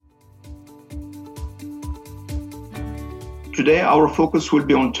today our focus will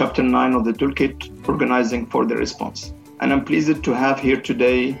be on Chapter 9 of the Toolkit, Organizing for the Response. And I'm pleased to have here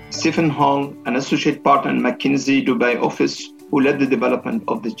today Stephen Hall, an associate partner in McKinsey Dubai office, who led the development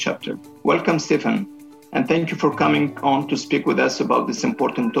of this chapter. Welcome, Stephen, and thank you for coming on to speak with us about this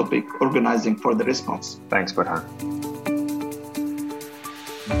important topic, organizing for the response. Thanks, Burhan.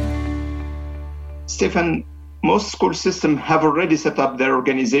 Stephen, most school systems have already set up their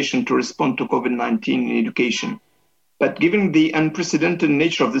organization to respond to COVID-19 in education. But given the unprecedented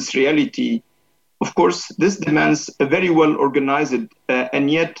nature of this reality, of course, this demands a very well-organized,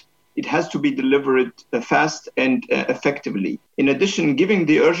 and yet it has to be delivered fast and effectively. In addition, given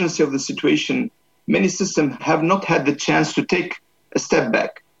the urgency of the situation, many systems have not had the chance to take a step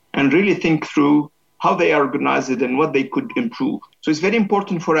back and really think through how they are organized and what they could improve. So it's very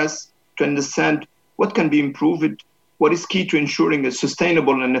important for us to understand what can be improved, what is key to ensuring a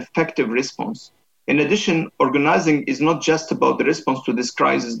sustainable and effective response. In addition, organizing is not just about the response to this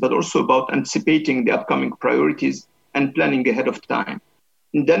crisis, but also about anticipating the upcoming priorities and planning ahead of time.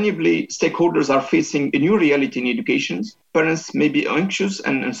 Undeniably, stakeholders are facing a new reality in education. Parents may be anxious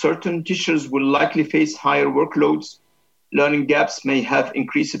and uncertain. Teachers will likely face higher workloads. Learning gaps may have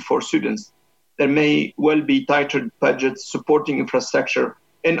increased for students. There may well be tighter budgets, supporting infrastructure,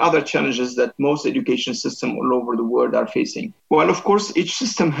 and other challenges that most education systems all over the world are facing. While, of course, each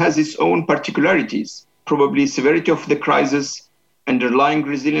system has its own particularities, probably severity of the crisis, underlying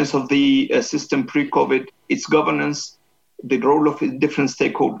resilience of the system pre-COVID, its governance, the role of different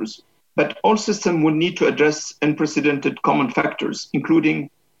stakeholders. But all systems will need to address unprecedented common factors,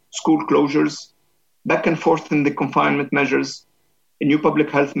 including school closures, back and forth in the confinement measures, new public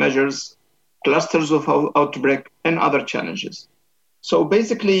health measures, clusters of outbreak, and other challenges. So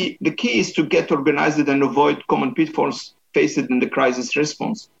basically, the key is to get organized and avoid common pitfalls faced in the crisis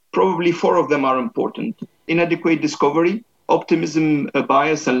response. Probably 4 of them are important: inadequate discovery, optimism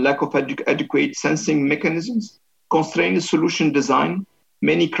bias and lack of adequate sensing mechanisms, constrained solution design.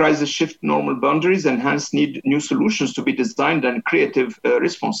 Many crises shift normal boundaries and hence need new solutions to be designed and creative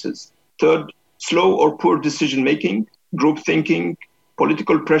responses. Third, slow or poor decision-making, group thinking,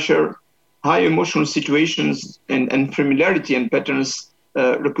 political pressure, high emotional situations, and familiarity and patterns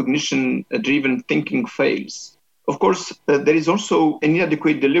recognition-driven thinking fails. Of course, there is also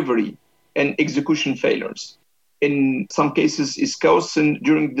inadequate delivery and execution failures. In some cases, it's chaos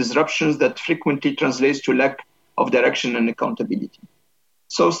during disruptions that frequently translates to lack of direction and accountability.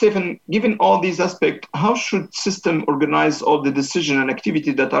 So, Stephen, given all these aspects, how should system organize all the decision and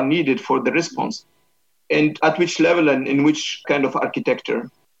activity that are needed for the response? And at which level and in which kind of architecture?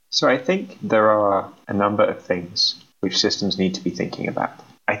 So I think there are a number of things which systems need to be thinking about.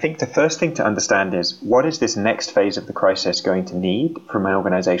 I think the first thing to understand is, what is this next phase of the crisis going to need from an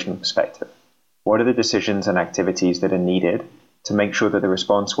organizational perspective? What are the decisions and activities that are needed to make sure that the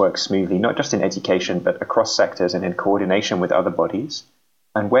response works smoothly, not just in education, but across sectors and in coordination with other bodies?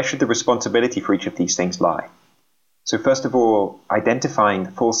 And where should the responsibility for each of these things lie? So first of all, identifying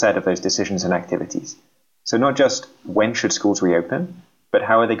the full set of those decisions and activities. So not just when should schools reopen, but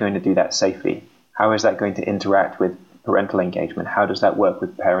how are they going to do that safely? How is that going to interact with parental engagement? How does that work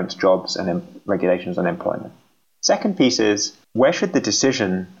with parents' jobs and regulations on employment? Second piece is, where should the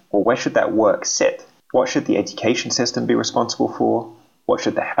decision or where should that work sit? What should the education system be responsible for? What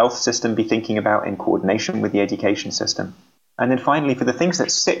should the health system be thinking about in coordination with the education system? And then finally, for the things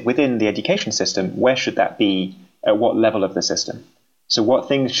that sit within the education system, where should that be at what level of the system? So what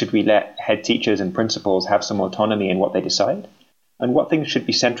things should we let head teachers and principals have some autonomy in what they decide? And what things should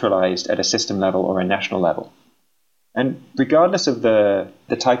be centralized at a system level or a national level? And regardless of the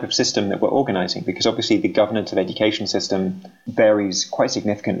type of system that we're organizing, because obviously the governance of education system varies quite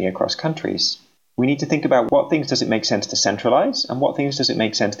significantly across countries, we need to think about what things does it make sense to centralize and what things does it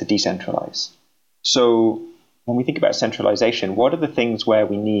make sense to decentralize. So when we think about centralization, what are the things where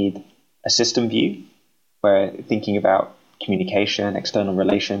we need a system view, where thinking about communication, external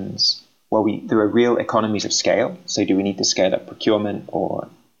relations, there are real economies of scale. So do we need to scale up procurement or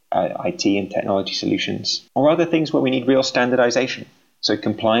IT and technology solutions? Or other things where we need real standardization? So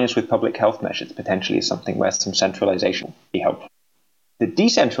compliance with public health measures potentially is something where some centralization would be helpful. The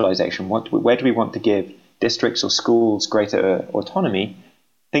decentralization, where do we want to give districts or schools greater autonomy?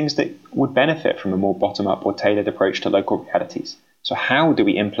 Things that would benefit from a more bottom-up or tailored approach to local realities. So how do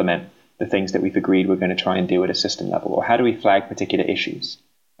we implement the things that we've agreed we're going to try and do at a system level? Or how do we flag particular issues?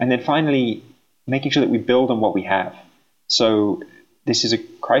 And then finally, making sure that we build on what we have. So this is a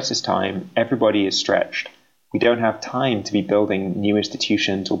crisis time. Everybody is stretched. We don't have time to be building new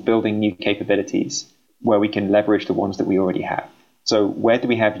institutions or building new capabilities where we can leverage the ones that we already have. So where do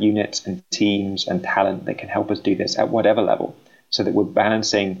we have units and teams and talent that can help us do this at whatever level, so that we're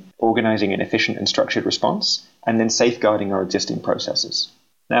balancing organizing an efficient and structured response and then safeguarding our existing processes.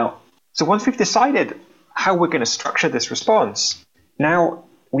 Now, so once we've decided how we're going to structure this response, now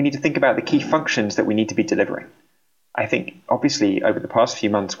we need to think about the key functions that we need to be delivering. I think, obviously, over the past few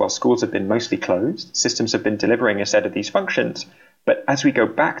months, while schools have been mostly closed, systems have been delivering a set of these functions. But as we go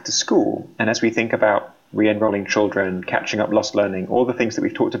back to school, and as we think about re-enrolling children, catching up lost learning, all the things that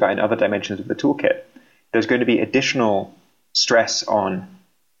we've talked about in other dimensions of the toolkit, there's going to be additional stress on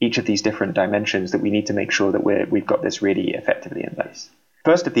each of these different dimensions that we need to make sure that we've got this really effectively in place.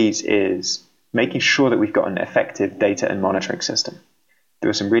 First of these is making sure that we've got an effective data and monitoring system. There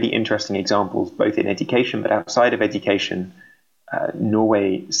are some really interesting examples, both in education, but outside of education.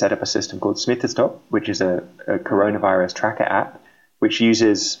 Norway set up a system called Smittestopp, which is a coronavirus tracker app, which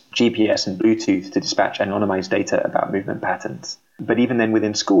uses GPS and Bluetooth to dispatch anonymized data about movement patterns. But even then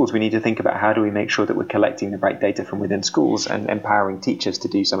within schools, we need to think about how do we make sure that we're collecting the right data from within schools and empowering teachers to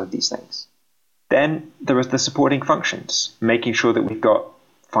do some of these things. Then there is the supporting functions, making sure that we've got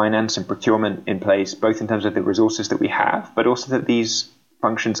finance and procurement in place, both in terms of the resources that we have, but also that these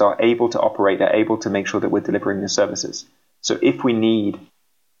functions are able to operate, are able to make sure that we're delivering the services. So if we need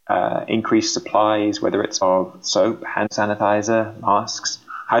increased supplies, whether it's of soap, hand sanitizer, masks,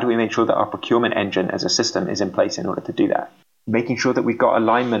 how do we make sure that our procurement engine as a system is in place in order to do that? Making sure that we've got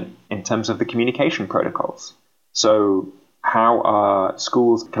alignment in terms of the communication protocols. So how are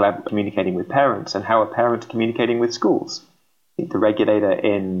schools communicating with parents, and how are parents communicating with schools? I think the regulator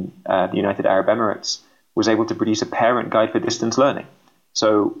in the United Arab Emirates was able to produce a parent guide for distance learning.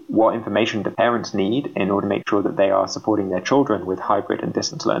 So what information do parents need in order to make sure that they are supporting their children with hybrid and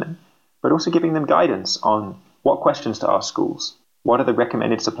distance learning, but also giving them guidance on what questions to ask schools, what are the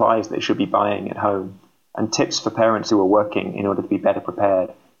recommended supplies they should be buying at home, and tips for parents who are working in order to be better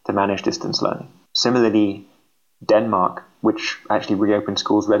prepared to manage distance learning. Similarly, Denmark, which actually reopened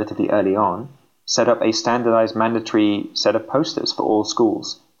schools relatively early on, set up a standardized mandatory set of posters for all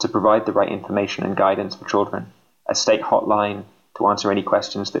schools to provide the right information and guidance for children, a state hotline to answer any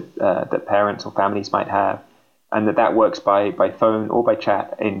questions that parents or families might have, and that works by phone or by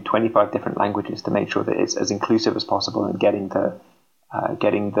chat in 25 different languages to make sure that it's as inclusive as possible and getting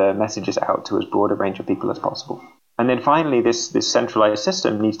the messages out to as broad a range of people as possible. And then finally, this centralized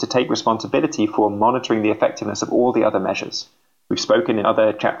system needs to take responsibility for monitoring the effectiveness of all the other measures. We've spoken in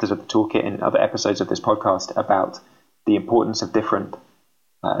other chapters of the toolkit and other episodes of this podcast about the importance of different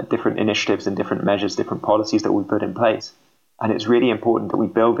initiatives and different measures, different policies that we put in place. And it's really important that we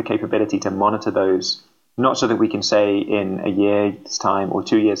build the capability to monitor those, not so that we can say in a year's time or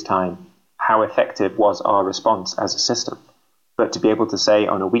 2 years' time, how effective was our response as a system, but to be able to say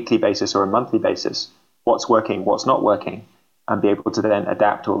on a weekly basis or a monthly basis, what's working, what's not working, and be able to then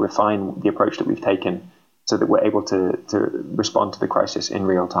adapt or refine the approach that we've taken so that we're able to respond to the crisis in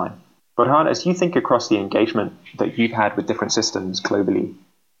real time. Farhan, as you think across the engagement that you've had with different systems globally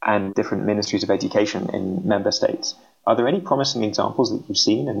and different ministries of education in member states, are there any promising examples that you've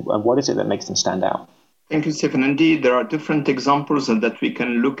seen, and what is it that makes them stand out? Thank you, Stephen. Indeed, there are different examples that we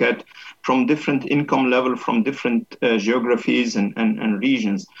can look at from different income level, from different geographies and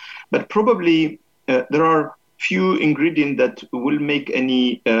regions. But probably there are few ingredients that will make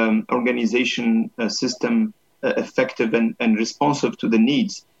any organization system effective and responsive to the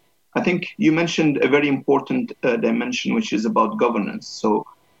needs. I think you mentioned a very important dimension, which is about governance. So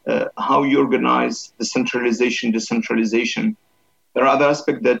how you organize the decentralization. There are other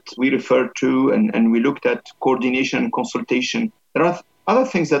aspects that we referred to and we looked at coordination and consultation. There are other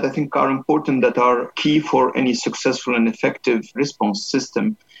things that I think are important that are key for any successful and effective response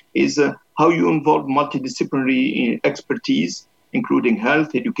system is how you involve multidisciplinary expertise, including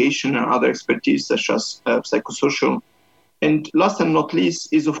health, education, and other expertise such as psychosocial. And last and not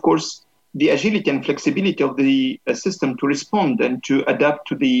least is, of course, the agility and flexibility of the system to respond and to adapt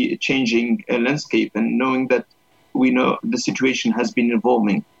to the changing landscape, and knowing that we know the situation has been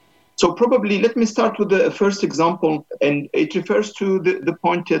evolving. So probably let me start with the first example, and it refers to the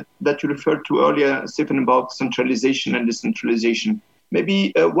point that you referred to earlier, Stephen, about centralization and decentralization.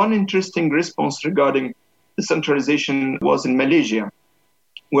 Maybe one interesting response regarding the centralization was in Malaysia,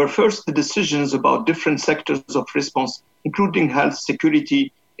 where first the decisions about different sectors of response, including health,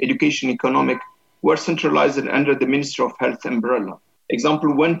 security, education, economic, were centralized under the Ministry of Health umbrella.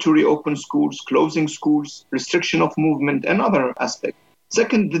 Example, when to reopen schools, closing schools, restriction of movement, and other aspects.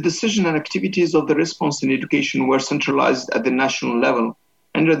 Second, the decision and activities of the response in education were centralized at the national level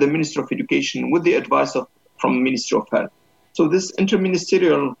under the Ministry of Education with the advice from the Ministry of Health. So this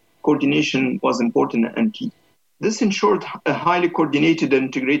interministerial coordination was important and key. This ensured a highly coordinated and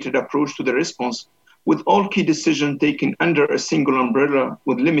integrated approach to the response, with all key decisions taken under a single umbrella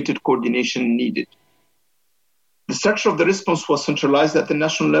with limited coordination needed. The structure of the response was centralized at the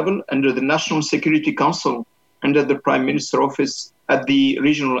national level under the National Security Council, under the Prime Minister Office, at the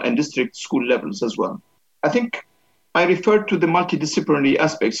regional and district school levels as well. I think I referred to the multidisciplinary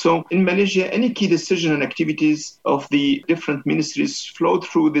aspect. So in Malaysia, any key decision and activities of the different ministries flowed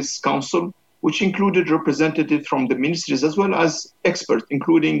through this council, which included representatives from the ministries as well as experts,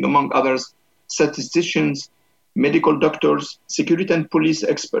 including, among others, statisticians, medical doctors, security and police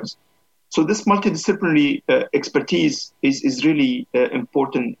experts. So this multidisciplinary expertise is really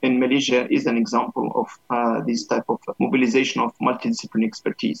important in Malaysia, is an example of this type of mobilization of multidisciplinary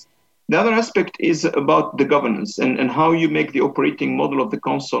expertise. The other aspect is about the governance and how you make the operating model of the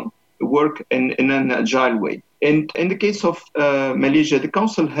council work in an agile way. And in the case of Malaysia, the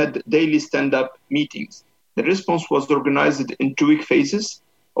council had daily stand-up meetings. The response was organized in 2-week phases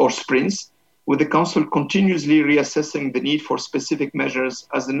or sprints, with the council continuously reassessing the need for specific measures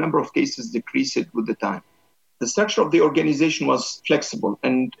as the number of cases decreased with the time. The structure of the organization was flexible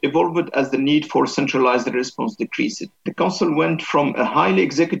and evolved as the need for centralized response decreased. The council went from a highly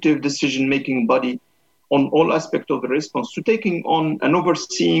executive decision-making body on all aspects of the response to taking on an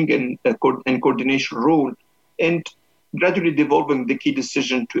overseeing and coordination role and gradually devolving the key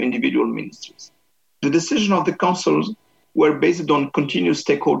decision to individual ministries. The decision of the council were based on continuous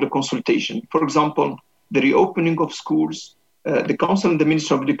stakeholder consultation. For example, the reopening of schools, the council and the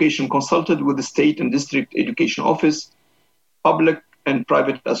Ministry of Education consulted with the state and district education office, public and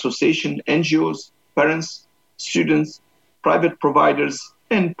private association, NGOs, parents, students, private providers,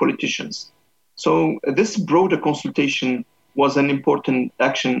 and politicians. So this broader consultation was an important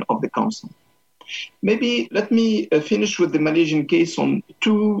action of the council. Maybe let me finish with the Malaysian case on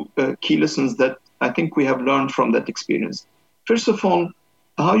 2 key lessons that I think we have learned from that experience. First of all,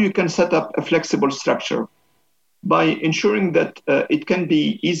 how you can set up a flexible structure by ensuring that it can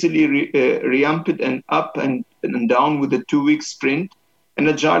be easily reamped and up and down with a 2-week sprint, an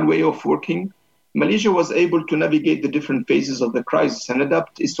agile way of working. Malaysia was able to navigate the different phases of the crisis and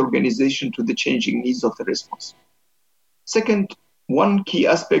adapt its organization to the changing needs of the response. Second, one key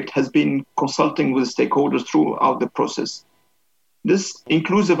aspect has been consulting with stakeholders throughout the process. This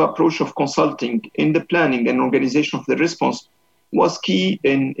inclusive approach of consulting in the planning and organization of the response was key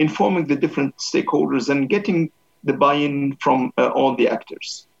in informing the different stakeholders and getting the buy-in from all the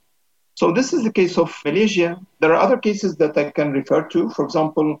actors. So this is the case of Malaysia. There are other cases that I can refer to. For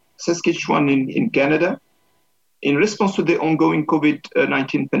example, Saskatchewan in Canada. In response to the ongoing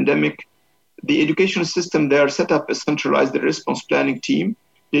COVID-19 pandemic, the educational system there set up a centralized response planning team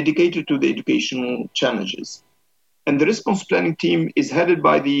dedicated to the educational challenges. And the response planning team is headed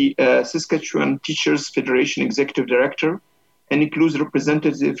by the Saskatchewan Teachers Federation Executive Director and includes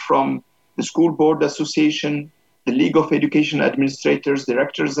representatives from the School Board Association, the League of Education Administrators,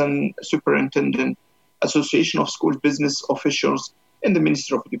 Directors and Superintendent, Association of School Business Officials, and the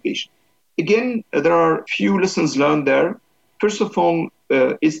Minister of Education. Again, there are few lessons learned there. First of all,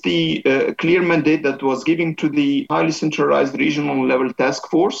 is the clear mandate that was given to the highly centralized regional level task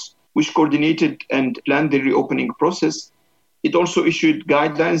force, which coordinated and planned the reopening process. It also issued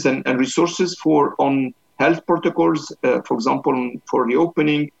guidelines and resources on health protocols, for example, for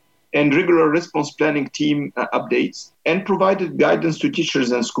reopening, and regular response planning team updates, and provided guidance to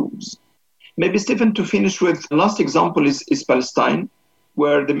teachers and schools. Maybe, Stephen, to finish with, the last example is Palestine,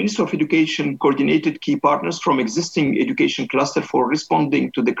 where the Ministry of Education coordinated key partners from existing education cluster for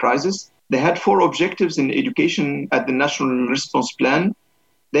responding to the crisis. They had 4 objectives in education at the National Response Plan.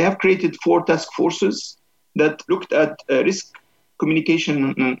 They have created 4 task forces that looked at risk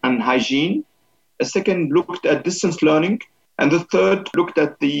communication and hygiene. A second looked at distance learning. And the third looked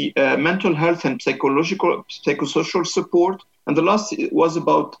at the mental health and psychosocial support. And the last was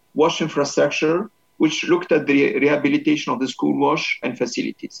about WASH infrastructure, which looked at the rehabilitation of the school WASH and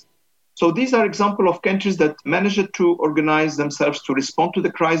facilities. So these are examples of countries that managed to organize themselves to respond to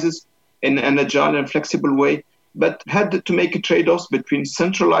the crisis in an agile and flexible way, but had to make a trade-off between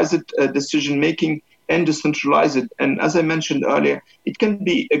centralized decision-making and decentralized. And as I mentioned earlier, it can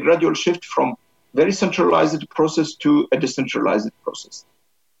be a gradual shift from very centralized process to a decentralized process.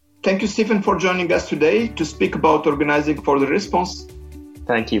 Thank you, Stephen, for joining us today to speak about organizing for the response.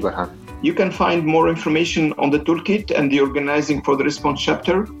 Thank you, Burhan. You can find more information on the toolkit and the Organizing for the Response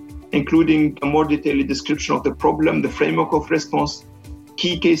chapter, including a more detailed description of the problem, the framework of response,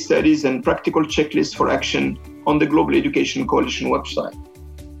 key case studies, and practical checklists for action on the Global Education Coalition website.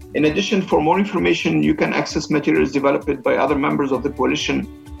 In addition, for more information, you can access materials developed by other members of the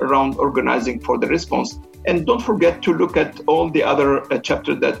coalition around organizing for the response And don't forget to look at all the other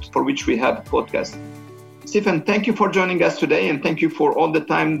chapters for which we have a podcast. Stephen, thank you for joining us today, and thank you for all the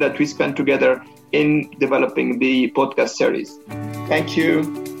time that we spent together in developing the podcast series. Thank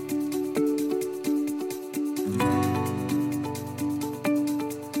you.